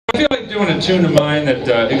doing a tune of mine that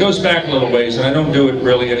it goes back a little ways, and I don't do it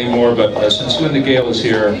really anymore. But since Linda Gail is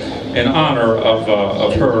here, in honor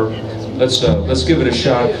of her, let's give it a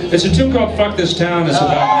shot. It's a tune called "Fuck This Town." It's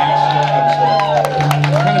about Nashville.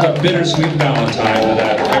 It's kind of a bittersweet valentine to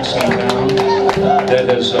that excellent town that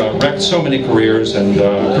has wrecked so many careers and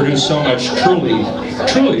produced so much truly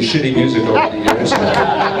shitty music over the years.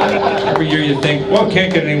 Every year you think, well, it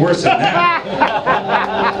can't get any worse than that.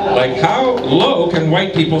 Like, how low can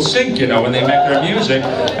white people sink, you know, when they make their music?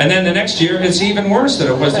 And then the next year, it's even worse than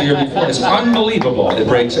it was the year before. It's unbelievable. It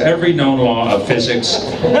breaks every known law of physics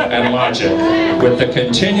and logic with the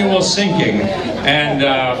continual sinking. And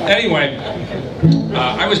anyway,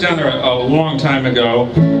 I was down there a long time ago,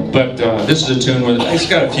 but this is a tune with, it's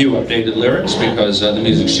got a few updated lyrics because the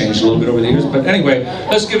music's changed a little bit over the years. But anyway,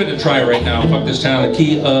 let's give it a try right now. Fuck This Town, the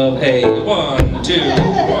key of A. 1, 2,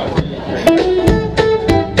 1.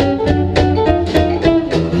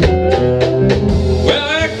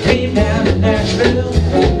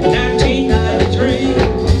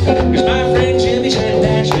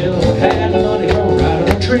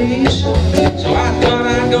 So I thought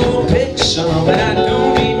I'd go pick some, but I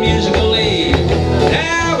don't need musical aid.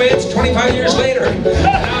 Now it's 25 years later, and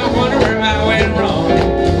I wonder where I went wrong.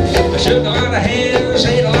 I shook a lot of hands,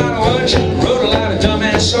 ate a lot of lunch, wrote a lot of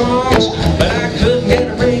dumbass songs, but I couldn't get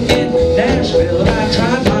a break in Nashville, and I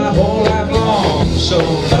tried my whole life long. So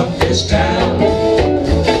fuck this town,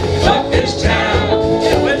 fuck this town,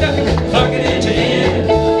 fuck it end to end,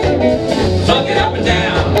 fuck it up and down.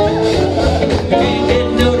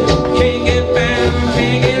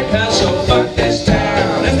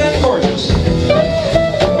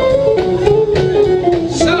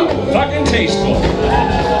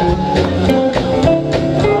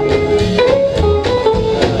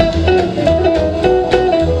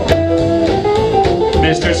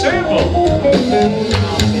 Mr. Sample.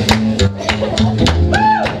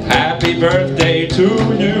 Happy birthday to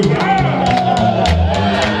you.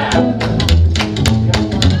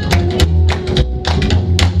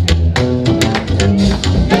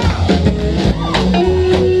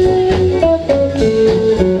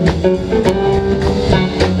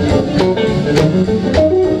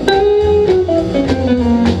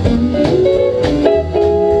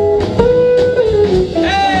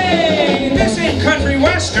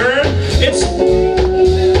 It's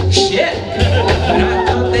shit. And I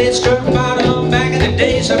thought they'd struck bottom back in the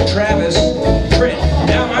days of Travis Tritt.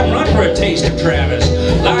 Now I run for a taste of Travis,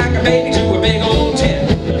 like a baby to a big old tent.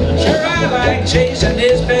 Sure, I like Jason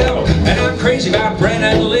Isbell, and I'm crazy about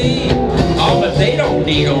Brennan Lee. Oh, but they don't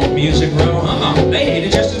need old music row. They hate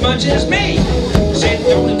it just as much as me. Said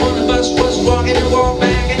only one of us was walking the walk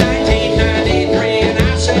back in 1993, and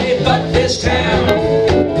I say, fuck this town.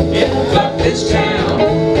 Yeah, fuck this town.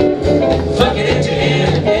 Fuck it end to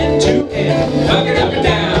end, fuck it up and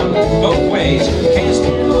down, both ways. Can't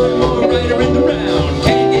stand one more writer in the round.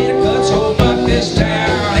 Can't get a cut, so fuck this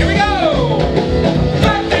town. Here we go!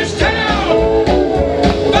 Fuck this town!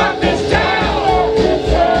 Fuck this town!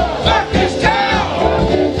 Fuck this town!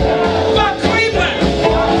 Fuck Cleveland!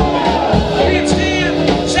 Can't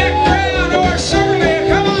stand Zach Brown or Superman.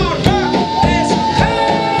 Come on, fuck this town!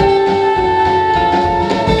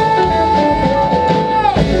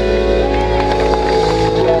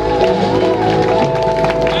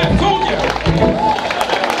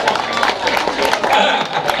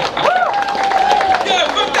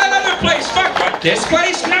 This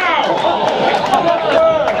place? No!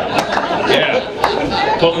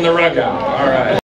 Yeah. Pulling the rug out. All right.